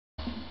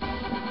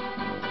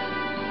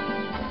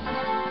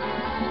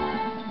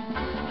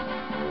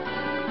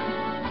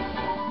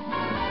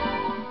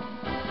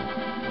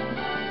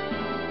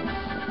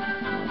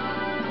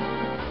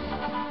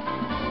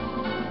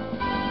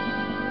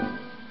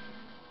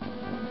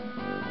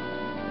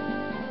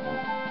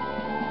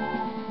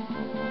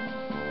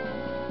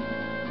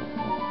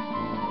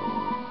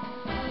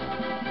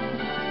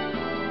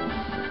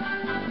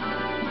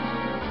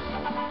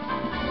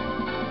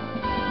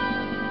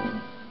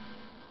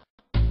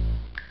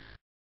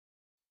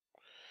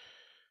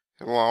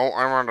Hello,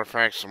 I'm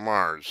Artifacts of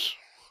Mars.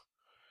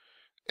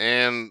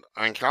 And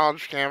on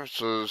college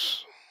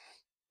campuses,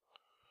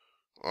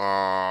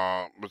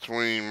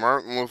 between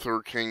Martin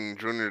Luther King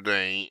Jr.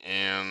 Day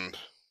and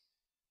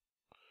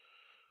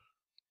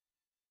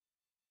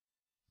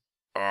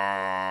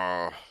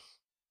uh,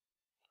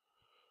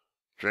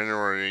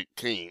 January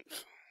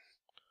 18th,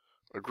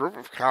 a group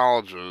of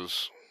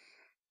colleges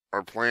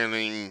are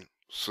planning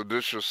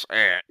seditious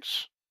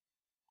acts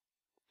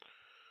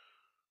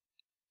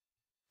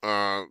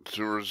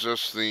to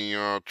resist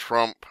the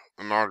Trump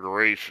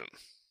inauguration.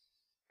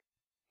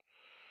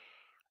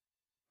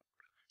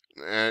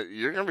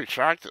 You're going to be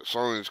shocked at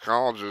some of these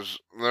colleges.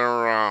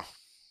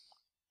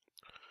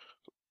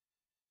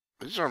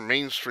 These are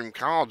mainstream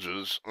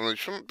colleges, and they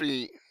shouldn't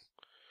be,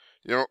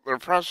 their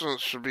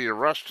presidents should be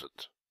arrested.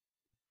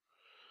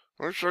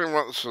 Let me show you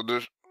what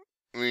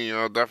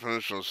the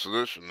definition of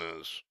sedition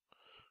is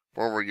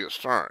before we get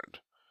started.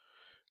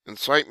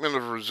 Incitement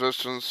of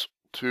resistance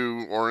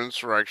to or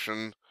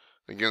insurrection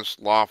against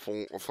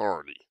lawful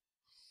authority.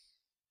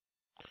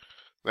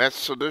 That's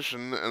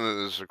sedition, and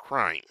it is a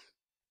crime.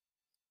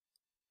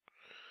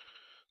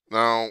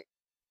 Now,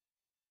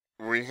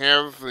 we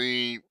have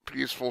the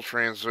peaceful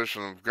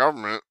transition of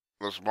government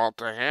that's about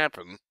to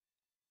happen.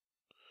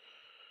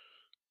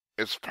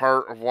 It's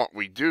part of what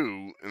we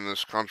do in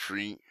this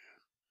country.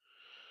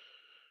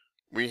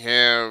 We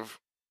have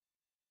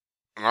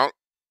an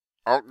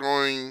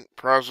outgoing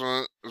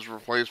president is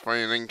replaced by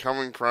an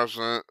incoming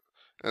president,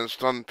 and it's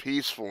done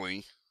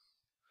peacefully.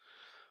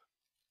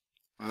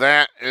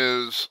 That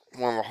is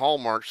one of the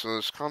hallmarks of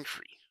this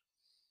country.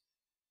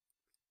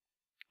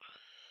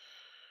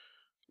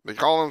 They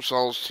call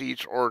themselves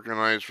Teach,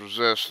 Organize,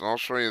 Resist, and I'll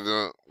show you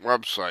the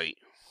website.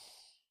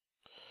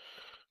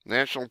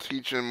 National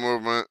Teaching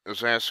Movement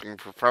is asking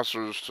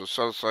professors to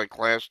set aside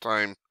class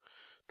time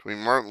between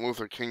Martin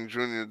Luther King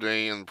Jr.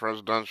 Day and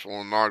presidential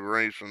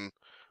inauguration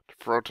to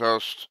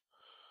protest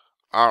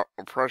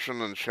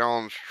oppression and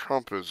challenge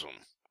Trumpism.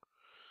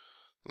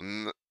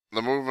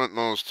 The movement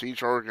known as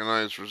Teach,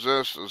 Organize,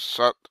 Resist is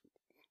set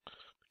to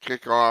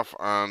kick off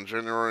on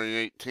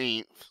January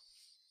 18th,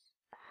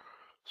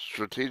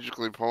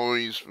 strategically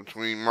poised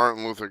between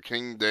Martin Luther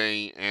King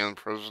Day and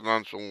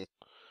presidential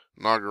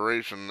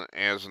inauguration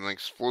as an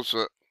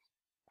explicit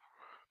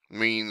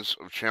means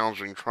of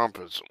challenging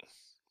Trumpism.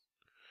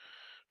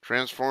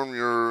 Transform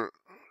your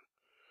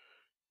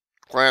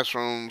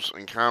classrooms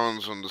and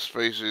commons into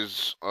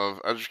spaces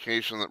of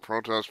education that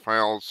protest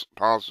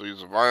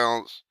policies of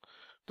violence,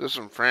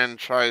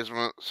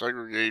 disenfranchisement,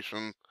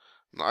 segregation,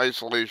 and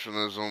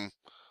isolationism.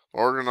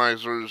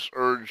 Organizers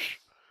urge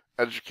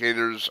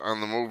educators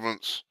on the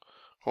movement's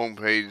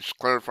homepage,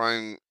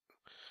 clarifying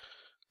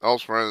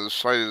elsewhere the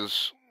site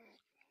is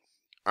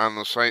on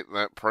the site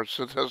that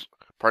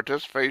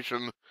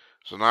participation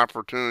is an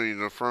opportunity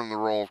to affirm the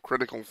role of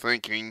critical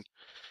thinking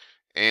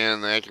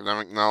and the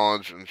academic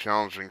knowledge in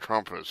challenging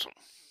Trumpism.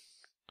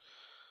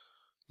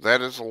 That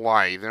is a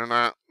lie. They're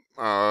not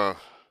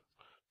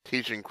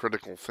teaching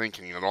critical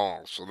thinking at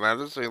all, so that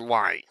is a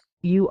lie.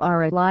 You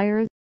are a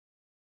liar,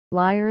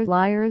 liar,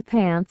 liar,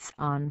 pants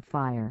on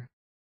fire.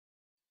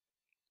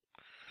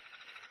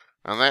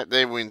 On that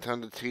day, we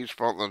intend to teach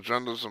about the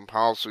agendas and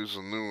policies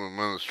of the new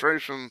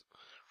administration,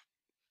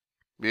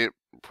 be it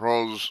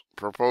proposed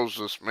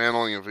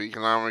dismantling of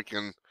economic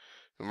and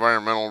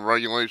environmental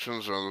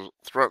regulations or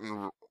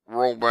threatened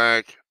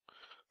rollback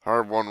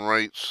hard-won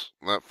rights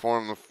that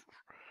form the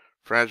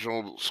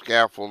fragile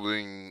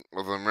scaffolding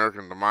of the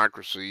American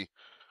democracy.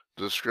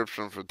 The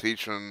description for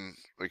teaching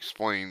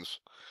explains,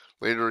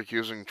 later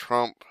accusing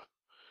Trump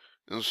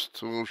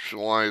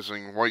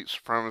institutionalizing white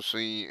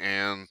supremacy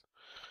and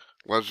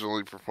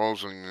allegedly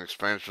proposing an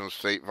expansion of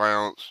state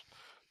violence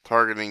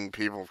targeting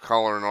people of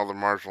color and other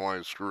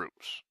marginalized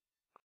groups.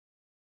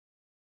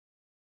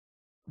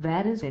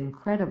 That is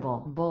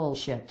incredible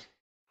bullshit.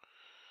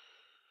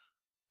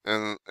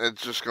 And it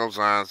just goes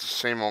on. It's the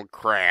same old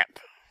crap.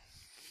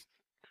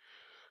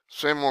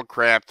 Same old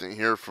crap that you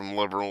hear from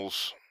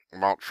liberals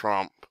about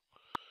Trump.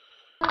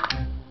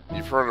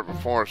 You've heard it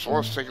before, so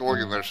let's take a look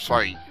at their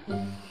site.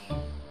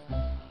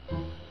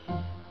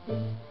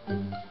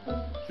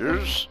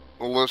 Here's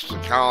a list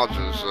of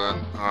colleges that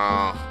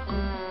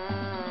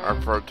are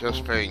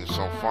participating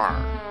so far.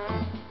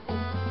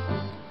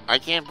 I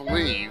can't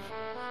believe,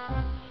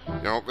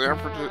 they're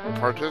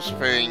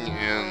participating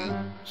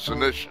in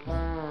sedition.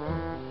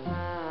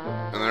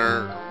 And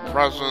their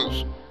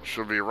presidents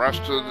should be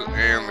arrested,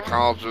 and the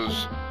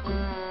colleges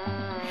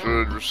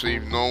should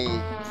receive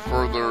no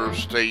further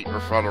state or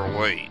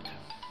federal aid.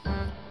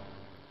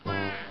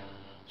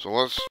 So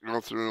let's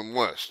go through the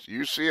list.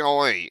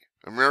 UCLA,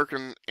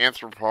 American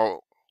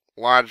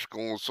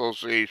Anthropological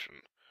Association.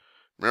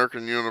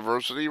 American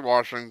University,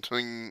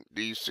 Washington,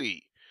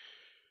 D.C.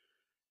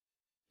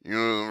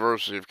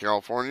 University of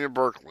California,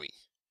 Berkeley.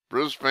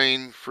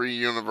 Brisbane Free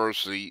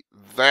University,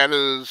 that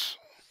is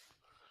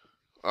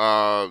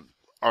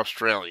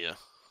Australia.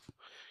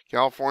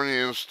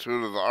 California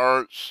Institute of the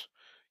Arts,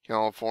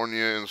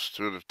 California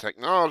Institute of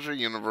Technology,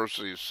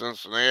 University of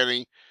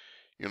Cincinnati,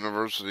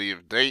 University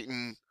of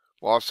Dayton,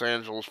 Los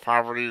Angeles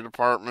Poverty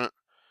Department.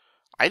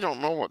 I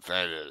don't know what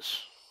that is.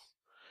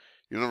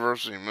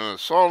 University of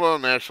Minnesota,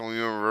 National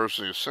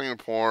University of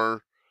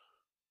Singapore,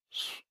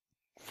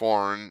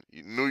 foreign,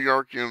 New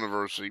York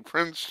University,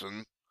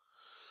 Princeton,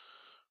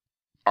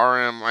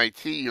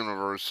 RMIT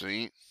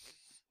University,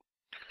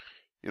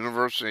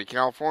 University of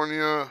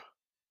California,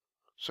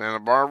 Santa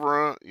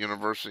Barbara,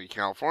 University of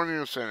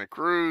California, Santa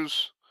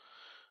Cruz,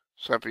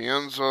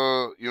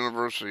 Sapienza,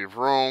 University of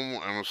Rome,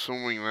 I'm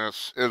assuming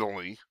that's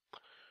Italy,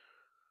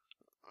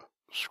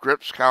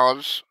 Scripps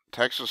College,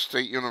 Texas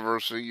State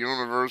University,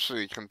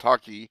 University of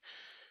Kentucky,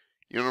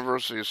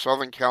 University of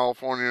Southern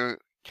California,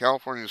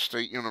 California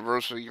State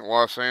University,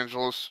 Los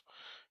Angeles,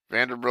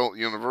 Vanderbilt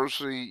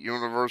University,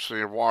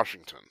 University of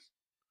Washington.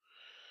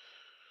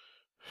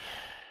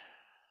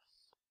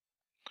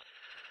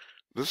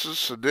 This is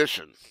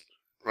sedition.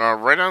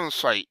 Right on the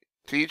site,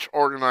 teach,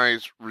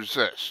 organize,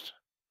 resist.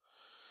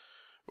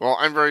 Well,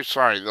 I'm very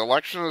sorry. The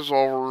election is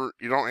over.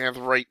 You don't have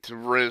the right to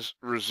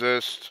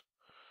resist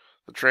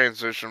the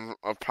transition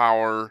of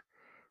power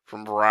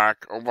from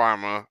Barack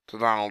Obama to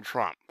Donald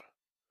Trump.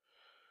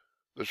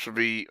 This should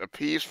be a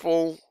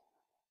peaceful,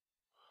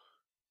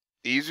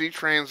 easy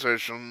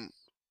transition.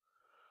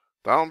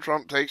 Donald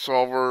Trump takes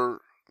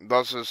over,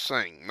 does his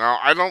thing. Now,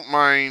 I don't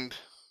mind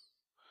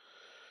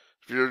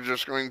if you're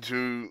just going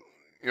to,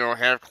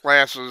 have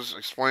classes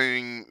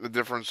explaining the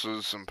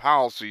differences in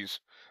policies.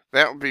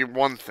 That would be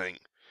one thing.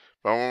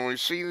 But when we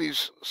see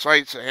these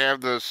sites that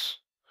have this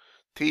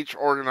teach,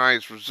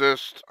 organize,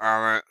 resist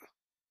on it,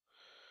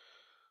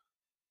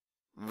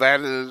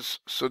 that is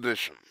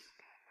sedition.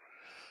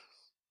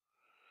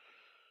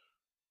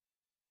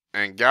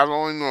 And God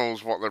only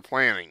knows what they're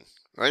planning.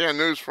 I got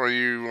news for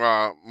you,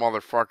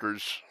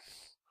 motherfuckers.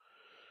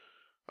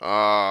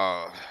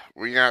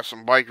 We got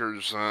some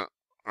bikers that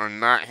are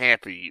not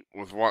happy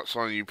with what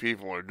some of you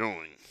people are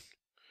doing.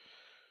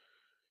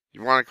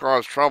 You want to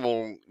cause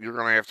trouble, you're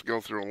going to have to go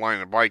through a line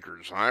of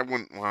bikers. I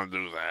wouldn't want to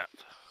do that.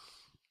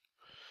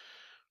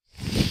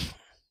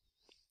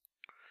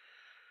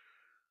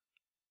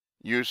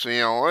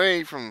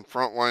 UCLA from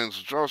Front Lines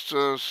of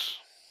Justice.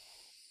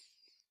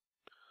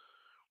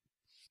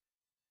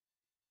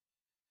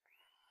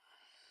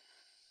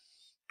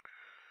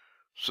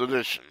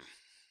 Sedition.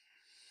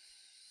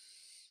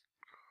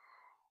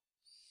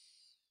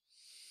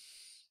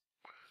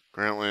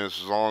 Apparently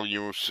this is all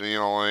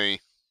UCLA.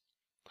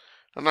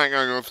 I'm not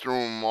going to go through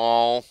them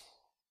all,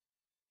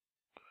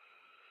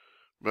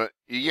 but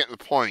you get the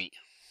point.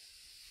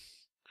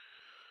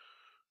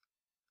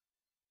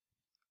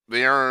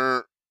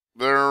 They're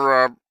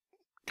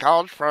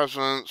college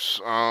presidents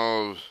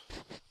of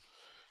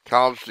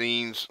college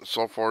deans and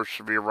so forth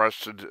should be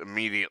arrested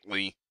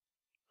immediately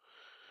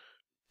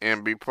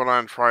and be put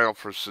on trial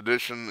for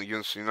sedition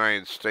against the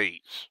United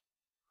States.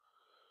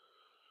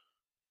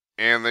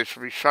 And they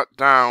should be shut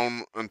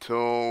down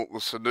until the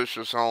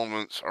seditious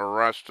elements are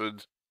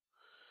arrested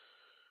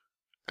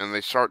and they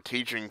start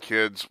teaching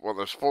kids what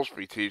they're supposed to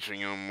be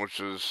teaching them,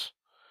 which is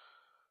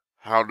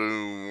how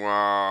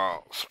to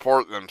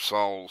support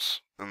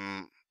themselves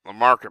in the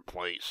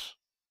marketplace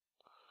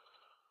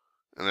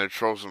in their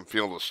chosen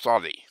field of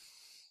study.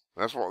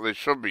 That's what they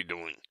should be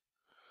doing.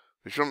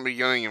 They shouldn't be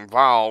getting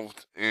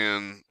involved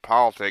in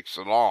politics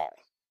at all.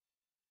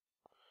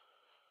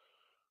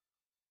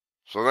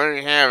 So there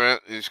you have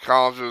it. These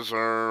colleges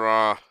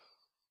are,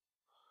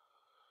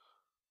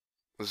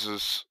 this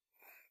is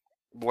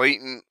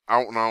blatant,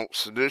 out and out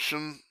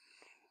sedition.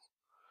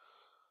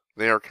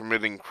 They are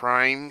committing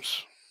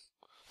crimes.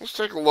 Let's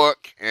take a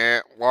look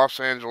at Los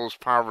Angeles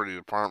Poverty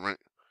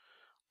Department.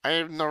 I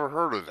have never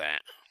heard of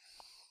that.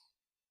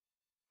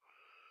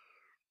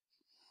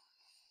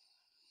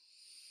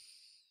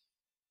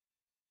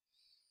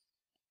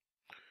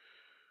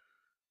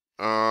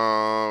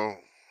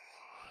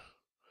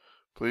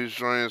 Please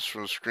join us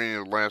for the screening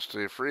of Last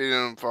Day of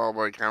Freedom, followed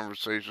by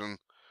conversation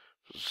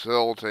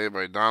facilitated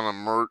by Donna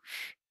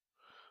Murch,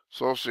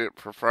 Associate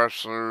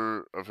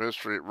Professor of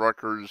History at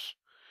Rutgers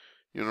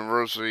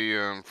University,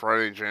 on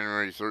Friday,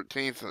 January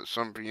 13th at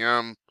 7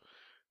 p.m.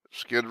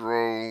 Skid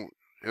Row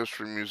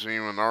History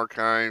Museum and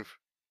Archive.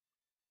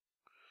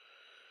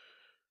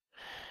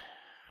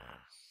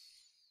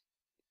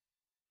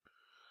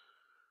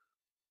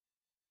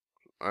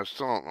 I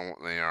still don't know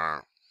what they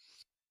are.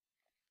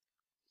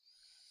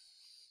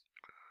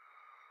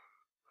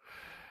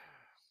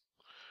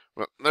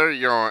 But there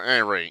you go, at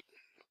any rate.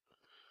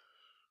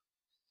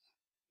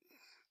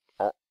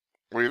 Oh,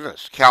 look at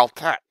this,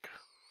 Caltech.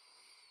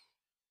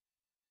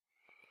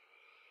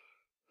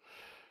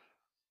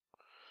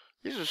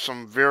 These are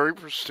some very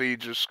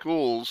prestigious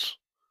schools,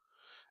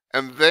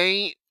 and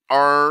they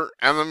are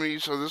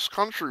enemies of this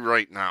country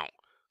right now.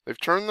 They've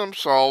turned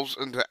themselves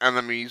into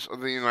enemies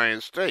of the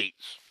United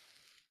States.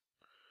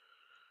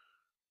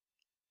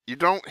 You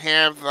don't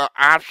have the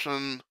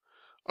option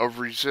of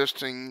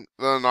resisting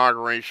the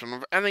inauguration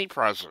of any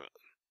president.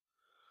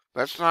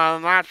 That's not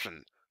an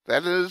option.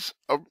 That is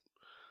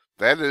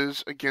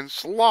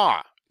against the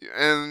law,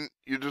 and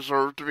you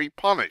deserve to be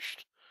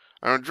punished.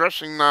 I'm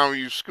addressing now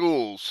you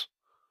schools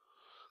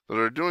that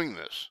are doing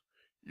this.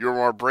 You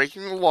are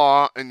breaking the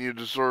law and you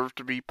deserve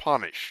to be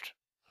punished.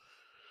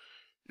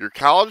 Your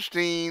college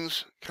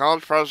deans,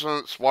 college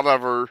presidents,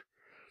 whatever,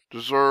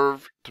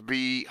 deserve to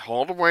be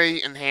hauled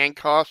away in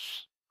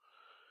handcuffs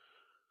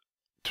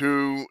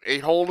to a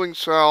holding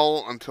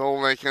cell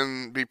until they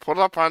can be put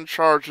up on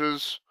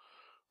charges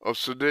of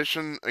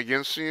sedition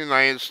against the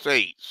United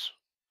States,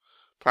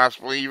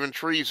 possibly even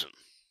treason.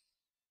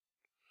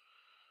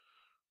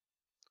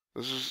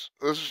 This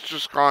is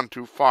just gone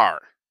too far.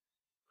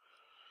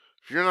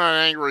 If you're not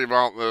angry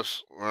about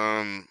this,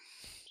 then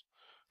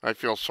I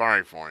feel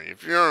sorry for you.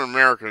 If you're an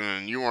American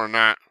and you are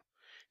not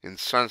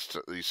incensed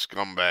at these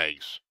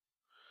scumbags,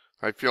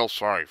 I feel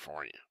sorry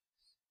for you.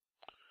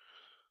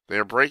 They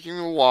are breaking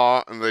the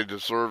law and they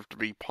deserve to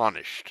be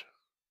punished.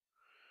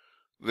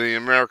 The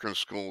American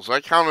schools.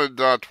 I counted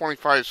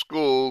 25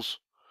 schools,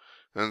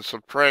 and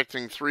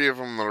subtracting 3 of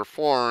them that are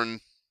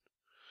foreign,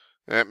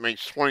 that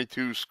makes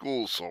 22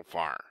 schools so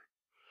far.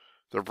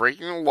 They're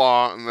breaking the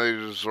law and they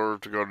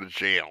deserve to go to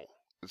jail.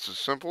 It's as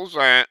simple as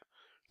that.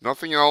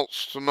 Nothing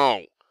else to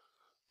know.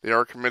 They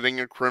are committing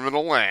a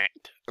criminal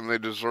act and they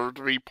deserve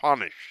to be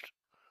punished.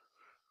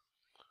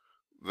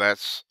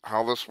 That's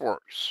how this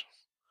works.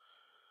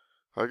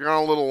 I've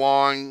gone a little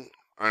long.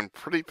 I'm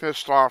pretty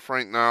pissed off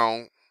right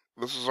now.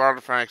 This is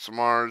Artifacts of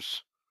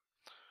Mars.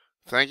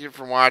 Thank you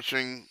for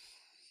watching.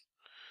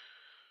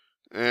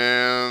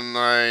 And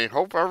I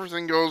hope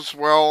everything goes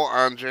well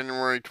on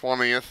January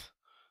 20th.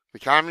 The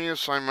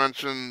communists I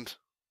mentioned,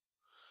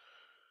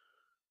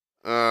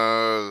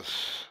 they're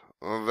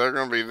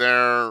going to be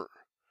there.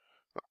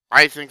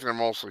 I think they're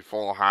mostly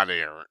full of hot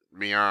air, to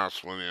be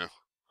honest with you.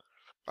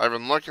 I've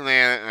been looking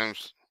at it, and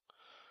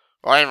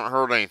I haven't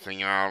heard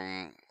anything out of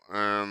them.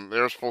 And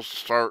they're supposed to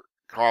start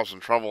causing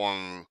trouble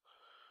on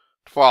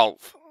the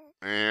 12th,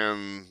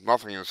 and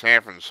nothing has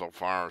happened so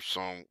far,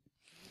 so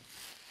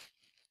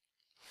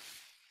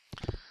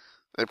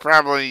they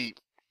probably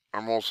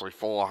are mostly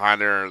full of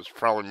hot air. It's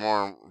probably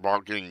more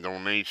about getting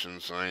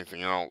donations than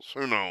anything else.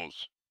 Who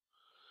knows?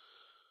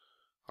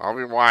 I'll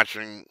be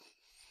watching.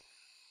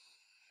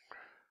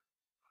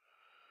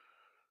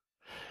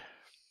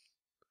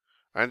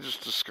 I'm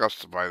just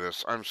disgusted by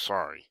this. I'm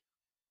sorry.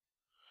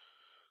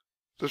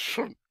 This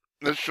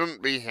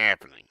shouldn't be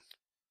happening.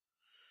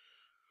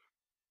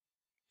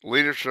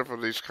 Leadership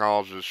of these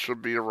colleges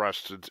should be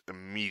arrested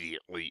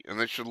immediately, and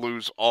they should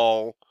lose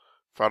all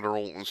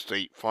federal and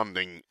state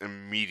funding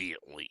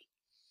immediately.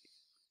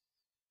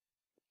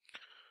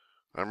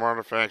 I'm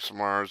Artifacts of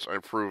Mars. I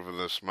approve of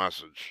this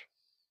message.